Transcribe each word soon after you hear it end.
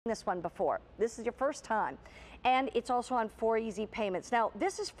This one before. This is your first time, and it's also on 4 easy payments. Now,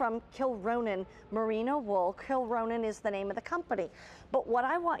 this is from Kilronan Merino wool. Kilronan is the name of the company, but what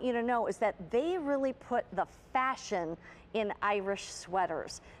I want you to know is that they really put the fashion in Irish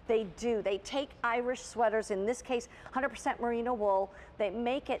sweaters. They do. They take Irish sweaters, in this case 100% merino wool. They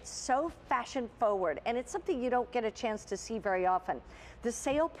make it so fashion forward, and it's something you don't get a chance to see very often. The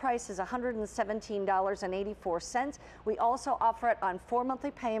sale price is $117.84. We also offer it on 4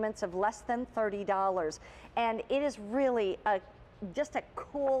 monthly payments of less than $30, and it is really just a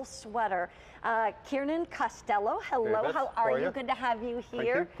cool sweater. Kieran Costello, hello, Beth. how are you? Good to have you here. Thank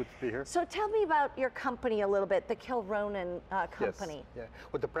you, good to be here. So tell me about your company a little bit, the Kilronan company. Yes, yeah.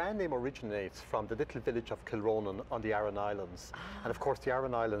 Well, the brand name originates from the little village of Kilronan on the Aran Islands. And of course, the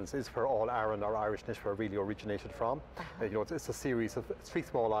Aran Islands is where all Aran or Irish knitwear really originated from. You know, it's a series of 3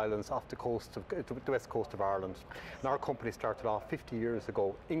 small islands off the coast of the west coast of Ireland. And our company started off 50 years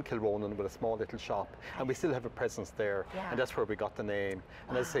ago in Kilronan with a small little shop, and we still have a presence there. And that's where we got the name.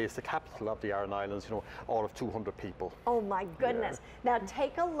 And as I say, it's the capital of the Aran Islands, you know, all of 200 people. Oh my goodness. Now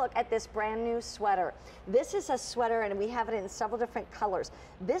take a look at this brand new sweater. This is a sweater, and we have it in several different colors.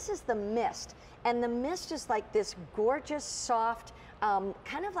 This is the mist, and the mist is like this gorgeous, soft,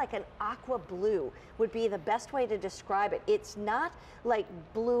 kind of like an aqua blue would be the best way to describe it. It's not like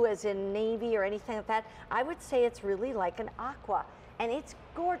blue as in navy or anything like that. I would say it's really like an aqua. And it's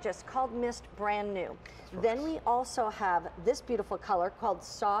gorgeous, called Mist, brand new. Then we also have this beautiful color called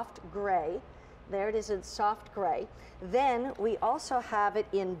soft gray. There it is in soft gray. Then we also have it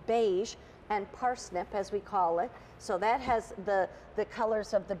in beige and parsnip, as we call it. So that has the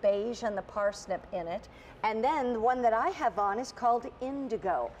colors of the beige and the parsnip in it. And then the one that I have on is called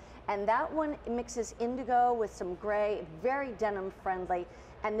indigo. And that one mixes indigo with some gray, very denim friendly.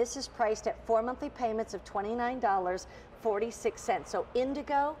 And this is priced at 4 monthly payments of $29.46. So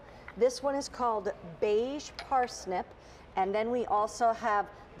indigo, this one is called beige parsnip, and then we also have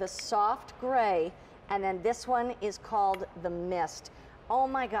the soft gray, and then this one is called the mist. Oh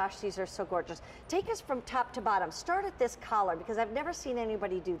my gosh, these are so gorgeous. Take us from top to bottom. Start at this collar, because I've never seen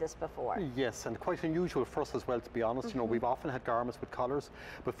anybody do this before. Yes, and quite unusual for us as well, to be honest. You know, we've often had garments with collars,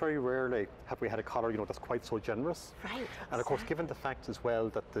 but very rarely have we had a collar, you know, that's quite so generous. Right. And of course, given the fact as well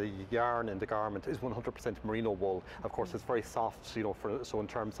that the yarn in the garment is 100% merino wool, of course, it's very soft, you know, so in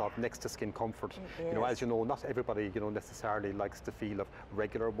terms of next to skin comfort. You know, as you know, not everybody, you know, necessarily likes the feel of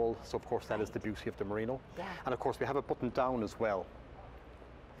regular wool. So of course, that is the beauty of the merino. And of course, we have it buttoned down as well.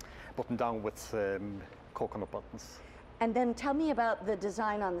 Buttoned down with coconut buttons. And then tell me about the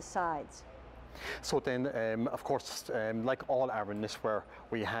design on the sides. So then, of course, like all Aran knitwear,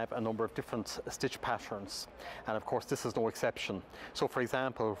 we have a number of different stitch patterns, and of course this is no exception. So for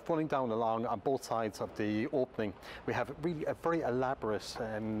example, running down along on both sides of the opening, we have really a very elaborate,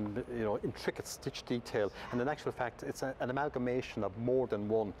 you know, intricate stitch detail, and in actual fact it's an amalgamation of more than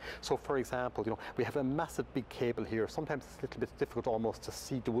one. So for example, you know, we have a massive big cable here. Sometimes it's a little bit difficult almost to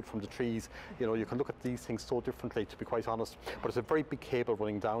see the wood from the trees. You know, you can look at these things so differently, to be quite honest, but it's a very big cable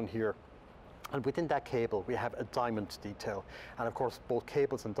running down here. And within that cable, we have a diamond detail. And of course, both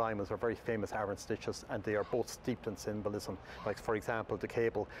cables and diamonds are very famous Aran stitches, and they are both steeped in symbolism. Like, for example, the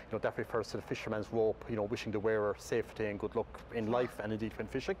cable, you know, that refers to the fisherman's rope, you know, wishing the wearer safety and good luck in life and indeed when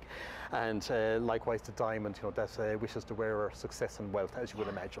fishing. And likewise, the diamond, you know, that wishes the wearer success and wealth, as you would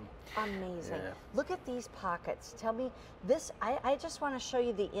imagine. Amazing. Look at these pockets. Tell me, this, I just want to show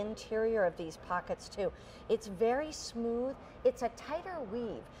you the interior of these pockets too. It's very smooth. It's a tighter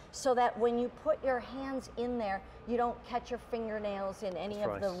weave, so that when you put your hands in there, you don't catch your fingernails in any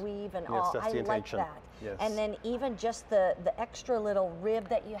of the weave and all. That's I the intention. like that. Yes. And then even just the extra little rib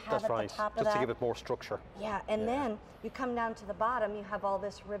that you have at the top of that. Just to give it more structure. Yeah, and then you come down to the bottom, you have all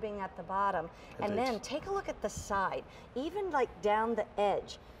this ribbing at the bottom. And then take a look at the side, even like down the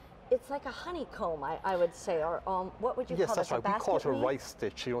edge. It's like a honeycomb, I would say, or what would you call it? Yes, that's right. We call it a rice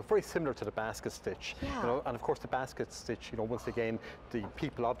stitch. You know, very similar to the basket stitch. You know, and of course, the basket stitch. You know, once again, the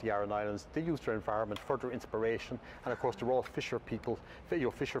people of the Aran Islands, they use their environment for their inspiration, and of course, they're all fisher people, you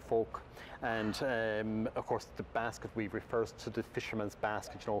know, fisher folk, and of course, the basket weave refers to the fisherman's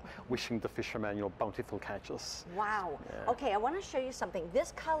basket. You know, wishing the fisherman, you know, bountiful catches. Wow. Okay, I want to show you something.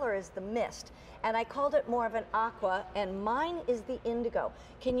 This color is the mist, and I called it more of an aqua, and mine is the indigo.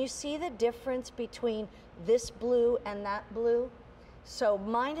 Can you see the difference between this blue and that blue? So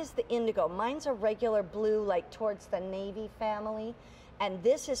mine is the indigo. Mine's a regular blue, like towards the navy family. And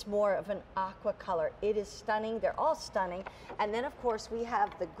this is more of an aqua color. It is stunning. They're all stunning. And then, of course, we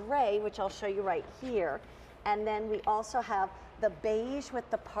have the gray, which I'll show you right here. And then we also have the beige with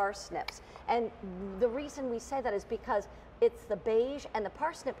the parsnips. And the reason we say that is because it's the beige, and the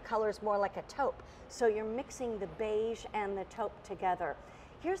parsnip color is more like a taupe. So you're mixing the beige and the taupe together.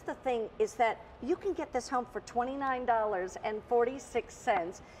 Here's the thing, is that you can get this home for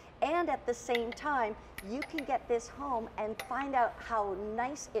 $29.46, and at the same time, you can get this home and find out how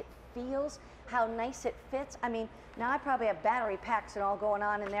nice it feels, how nice it fits. I mean, now I probably have battery packs and all going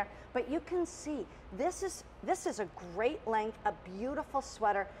on in there, but you can see this is a great length, a beautiful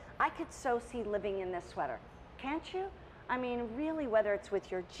sweater. I could so see living in this sweater, can't you? I mean, really, whether it's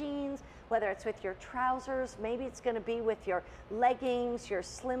with your jeans, whether it's with your trousers, maybe it's going to be with your leggings, your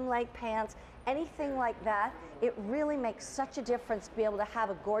slim leg pants, anything like that. It really makes such a difference to be able to have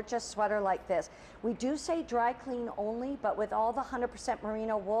a gorgeous sweater like this. We do say dry clean only, but with all the 100%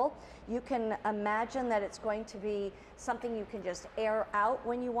 merino wool, you can imagine that it's going to be something you can just air out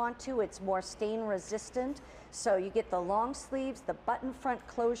when you want to. It's more stain resistant. So you get the long sleeves, the button front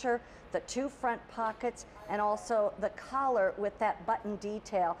closure, the 2 front pockets, and also the collar with that button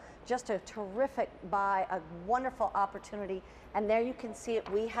detail. Just a terrific buy, a wonderful opportunity. And there you can see it.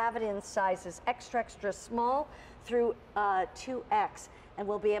 We have it in sizes extra, extra small through 2X. And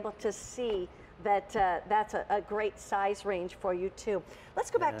we'll be able to see that that's a great size range for you too.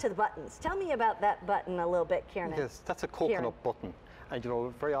 Let's go back to the buttons. Tell me about that button a little bit, Kieran. Yes, that's a coconut button. And you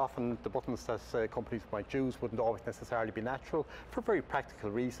know, very often the buttons that companies might use wouldn't always necessarily be natural for very practical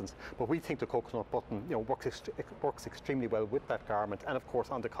reasons. But we think the coconut button, you know, works extremely well with that garment, and of course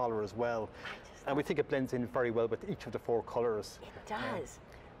on the collar as well. And we think it blends in very well with each of the 4 colors. It does.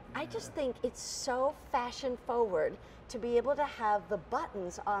 I just think it's so fashion forward to be able to have the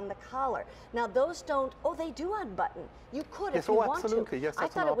buttons on the collar. Now those don't, oh, they do unbutton. You could if you want absolutely. to. Yes, I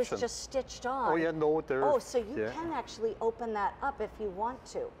that's thought an it was option. just stitched on. Oh yeah, no, they're... Oh, so you can actually open that up if you want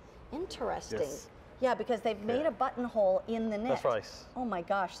to. Interesting. Yes. Yeah, because they've made a buttonhole in the knit. That's right. Oh my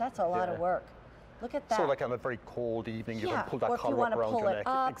gosh, that's a lot of work. Look at that. So like on a very cold evening, you can pull that or if you collar want up to around pull your it neck.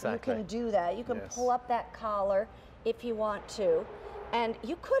 up, Exactly. you can do that. You can pull up that collar if you want to. And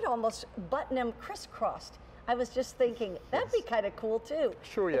you could almost button them crisscrossed. I was just thinking, that'd be kind of cool too.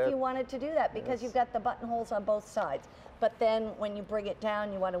 Sure, yeah. If you wanted to do that, because you've got the buttonholes on both sides. But then when you bring it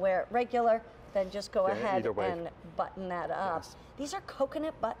down, you want to wear it regular, then just go ahead and button that up. Yes. These are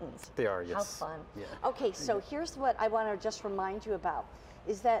coconut buttons. They are, yes. How fun. Yeah. Okay, so here's what I want to just remind you about,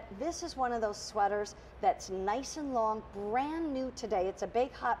 is that this is one of those sweaters that's nice and long, brand new today. It's a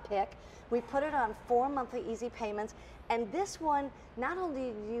big hot pick. We put it on 4 monthly easy payments. And this one, not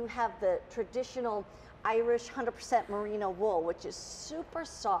only do you have the traditional Irish 100% merino wool, which is super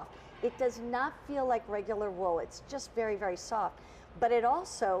soft. It does not feel like regular wool. It's just very, very soft. But it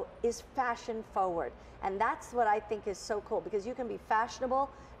also is fashion forward. And that's what I think is so cool, because you can be fashionable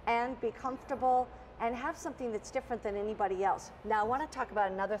and be comfortable and have something that's different than anybody else. Now I want to talk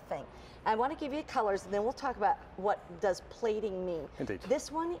about another thing. I want to give you colors, and then we'll talk about what does plating mean. Indeed. This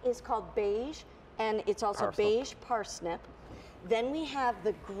one is called beige, and it's also beige parsnip. Then we have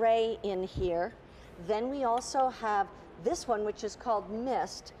the gray in here. Then we also have this one, which is called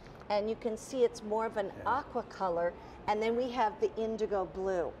mist, and you can see it's more of an aqua color. And then we have the indigo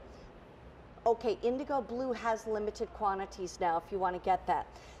blue. Okay, indigo blue has limited quantities now if you want to get that.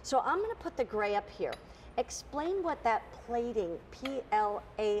 So I'm going to put the gray up here. Explain what that plating,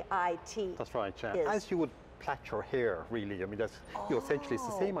 P-L-A-I-T, That's right, yeah. is. As you would plait your hair, really. I mean, that's, you know, essentially it's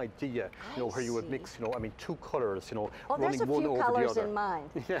the same idea, you know, where you would mix, you know, I mean, 2 colors, you know, running one over the other. There's a few colors in mine.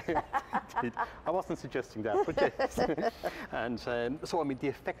 Yeah, indeed. I wasn't suggesting that, but yes. And so, I mean, the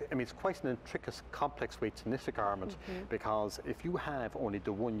effect, I mean, it's quite an intricate, complex way to knit a garment, because if you have only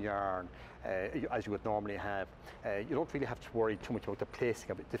the 1 yarn, as you would normally have, you don't really have to worry too much about the placing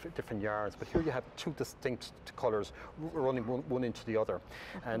of different yarns, but here you have 2 distinct colours running one into the other.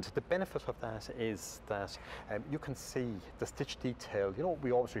 And the benefit of that is that you can see the stitch detail. You know,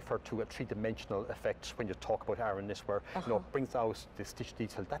 we always refer to a 3-dimensional effect when you talk about Aran knitwear. You know, it brings out the stitch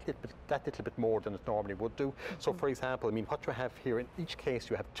detail that little bit more than it normally would do. So for example, I mean, what you have here, in each case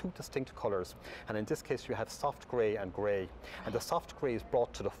you have 2 distinct colours, and in this case you have soft grey and grey, and the soft grey is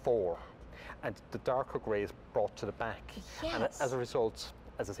brought to the fore, and the darker grey is brought to the back. Yes. And as a result,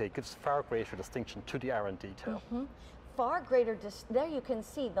 as I say, it gives far greater distinction to the Aran detail. Far greater, there you can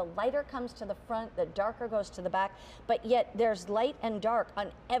see the lighter comes to the front, the darker goes to the back, but yet there's light and dark on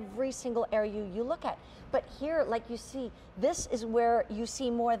every single area you look at. But here, like you see, this is where you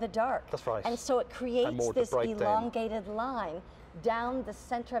see more of the dark. That's right. And so it creates this bright elongated line down the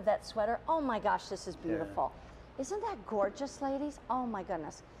center of that sweater. Oh my gosh, this is beautiful. Isn't that gorgeous, ladies? Oh my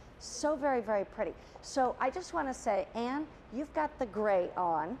goodness. So very, very pretty. So I just want to say, Anne, you've got the gray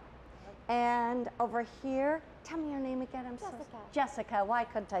on, And over here, tell me your name again. I'm sorry. Jessica. Why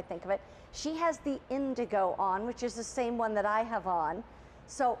couldn't I think of it? She has the indigo on, which is the same one that I have on.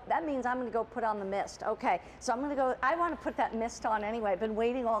 So that means I'm going to go put on the mist. Okay, so I'm going to go. I want to put that mist on anyway. I've been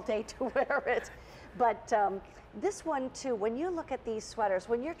waiting all day to wear it. But this one too, when you look at these sweaters,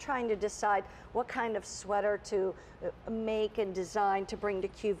 when you're trying to decide what kind of sweater to make and design to bring to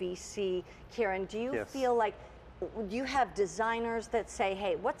QVC, Kieran, do you feel like you have designers that say,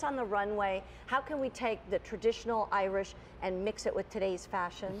 hey, what's on the runway? How can we take the traditional Irish and mix it with today's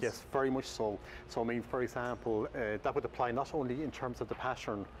fashions? Yes, very much so. So I mean, for example, that would apply not only in terms of the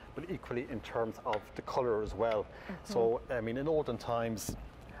pattern, but equally in terms of the colour as well. So I mean, in olden times,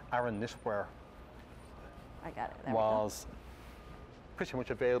 Aran knitwear was pretty much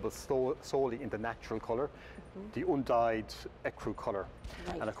available solely in the natural colour, the undyed ecru colour.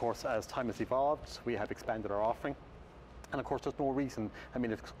 And of course, as time has evolved, we have expanded our offering. And of course, there's no reason. I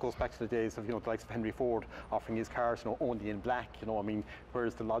mean, it goes back to the days of, you know, the likes of Henry Ford offering his cars, you know, only in black. You know, I mean,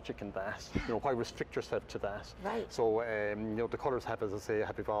 where's the logic in that? You know, why restrict yourself to that? So, you know, the colours have, as I say,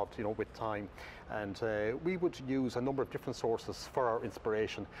 have evolved, you know, with time. And we would use a number of different sources for our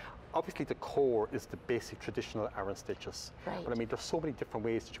inspiration. Obviously, the core is the basic traditional Aran stitches. But I mean, there's so many different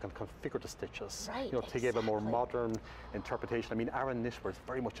ways that you can configure the stitches. You know, to give a more modern interpretation. I mean, Aran knitwear is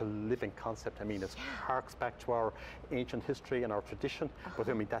very much a living concept. I mean, it harks back to our ancient history and our tradition. But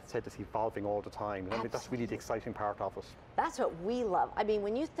I mean, that said, it's evolving all the time. I mean, that's really the exciting part of it. That's what we love. I mean,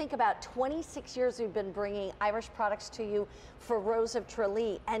 when you think about 26 years we've been bringing Irish products to you for Rose of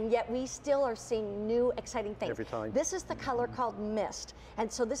Tralee, and yet we still are seeing new exciting things. Every time. This is the color called Mist,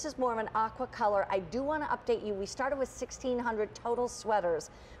 and so this is more of an aqua color. I do want to update you. We started with 1,600 total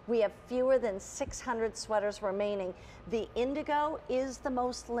sweaters. We have fewer than 600 sweaters remaining. The indigo is the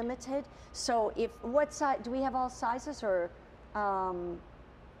most limited. So what size, do we have all sizes, or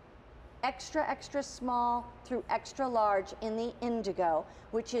extra, extra small through extra large in the indigo,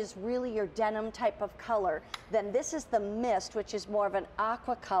 which is really your denim type of color. Then this is the Mist, which is more of an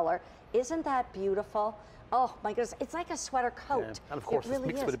aqua color. Isn't that beautiful? Oh my goodness, it's like a sweater coat. And of course, it's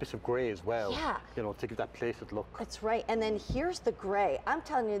mixed with a bit of grey as well. You know, to give that plated look. That's right. And then here's the grey. I'm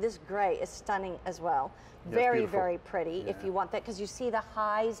telling you, this grey is stunning as well. Very, very pretty if you want that, because you see the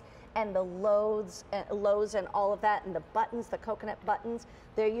highs and the lows and all of that, and the buttons, the coconut buttons.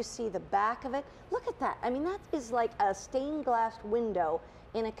 There you see the back of it. Look at that. I mean, that is like a stained glass window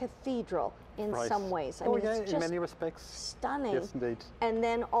in a cathedral in some ways. I mean, it's just in many respects. Stunning. Yes, indeed. And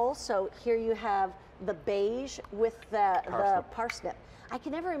then also here you have the beige with the parsnip. I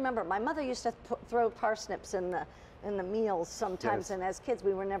can never remember. My mother used to throw parsnips in the meals sometimes, and as kids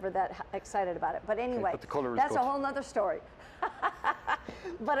we were never that excited about it. But anyway, but that's a whole nother story.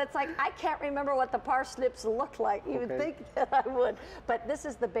 But it's like, I can't remember what the parsnips look like. You would think that I would. But this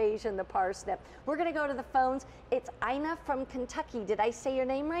is the beige and the parsnip. We're going to go to the phones. It's Ina from Kentucky. Did I say your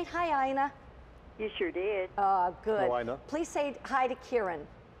name right? Hi, Ina. You sure did. Good. Hello, Ina. Please say hi to Kieran.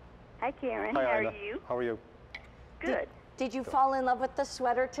 Hi, Karen. Hi, How Ina. are you? How are you? Good. Did you fall in love with the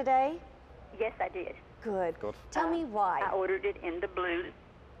sweater today? Yes, I did. Good. Tell me why. I ordered it in the blue.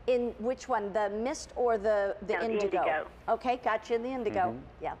 In which one, the Mist or the indigo? Okay, got you in the indigo.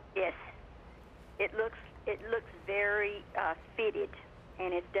 Yeah. Yes. It looks very fitted,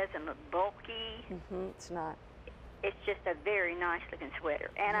 and it doesn't look bulky. It's not. It's just a very nice looking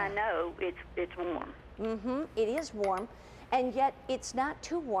sweater, and I know it's warm. It is warm, and yet it's not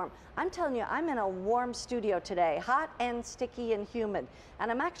too warm. I'm telling you, I'm in a warm studio today, hot and sticky and humid,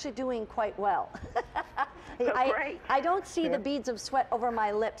 and I'm actually doing quite well. Great. I don't see the beads of sweat over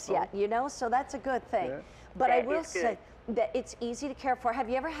my lips yet, you know, so that's a good thing. But that I will say that it's easy to care for. Have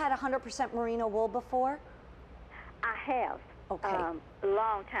you ever had 100% merino wool before? I have. Okay. A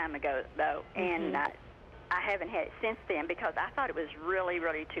long time ago, though, and I haven't had it since then because I thought it was really,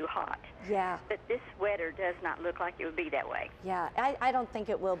 really too hot. Yeah. But this sweater does not look like it would be that way. Yeah, I don't think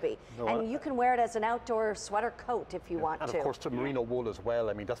it will be. No, and you can wear it as an outdoor sweater coat if you want to. And of course, the merino wool as well.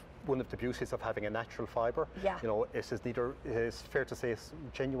 I mean, that's one of the beauties of having a natural fiber. Yeah. You know, it is neither, it's fair to say, it's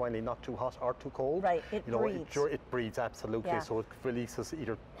genuinely not too hot or too cold. Right, it breathes. It breathes, absolutely. So it releases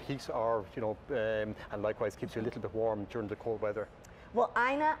either heat or, you know, and likewise keeps you a little bit warm during the cold weather. Well,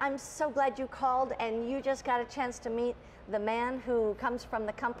 Ina, I'm so glad you called, and you just got a chance to meet the man who comes from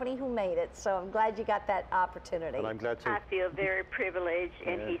the company who made it. So I'm glad you got that opportunity. And I'm glad too. I feel very privileged,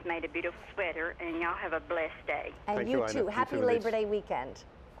 and he's made a beautiful sweater, and y'all have a blessed day. And Thank you you, too. Ina. Happy You too, Labor Day weekend.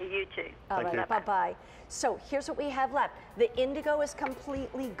 You too. All right, bye-bye. So here's what we have left. The indigo is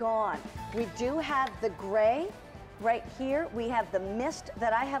completely gone. We do have the gray. Right here, we have the Mist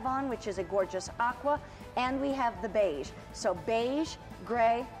that I have on, which is a gorgeous aqua, and we have the beige. So beige,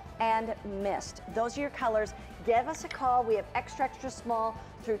 gray, and mist. Those are your colors. Give us a call. We have extra, extra small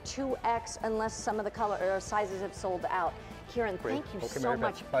through 2X unless some of the color or sizes have sold out. Kieran, Great. thank you Okay, so Mary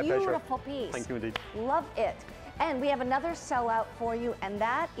much. Beth. My pleasure. Beautiful piece. Thank you indeed. Love it. And we have another sellout for you, and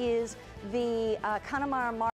that is the Connemara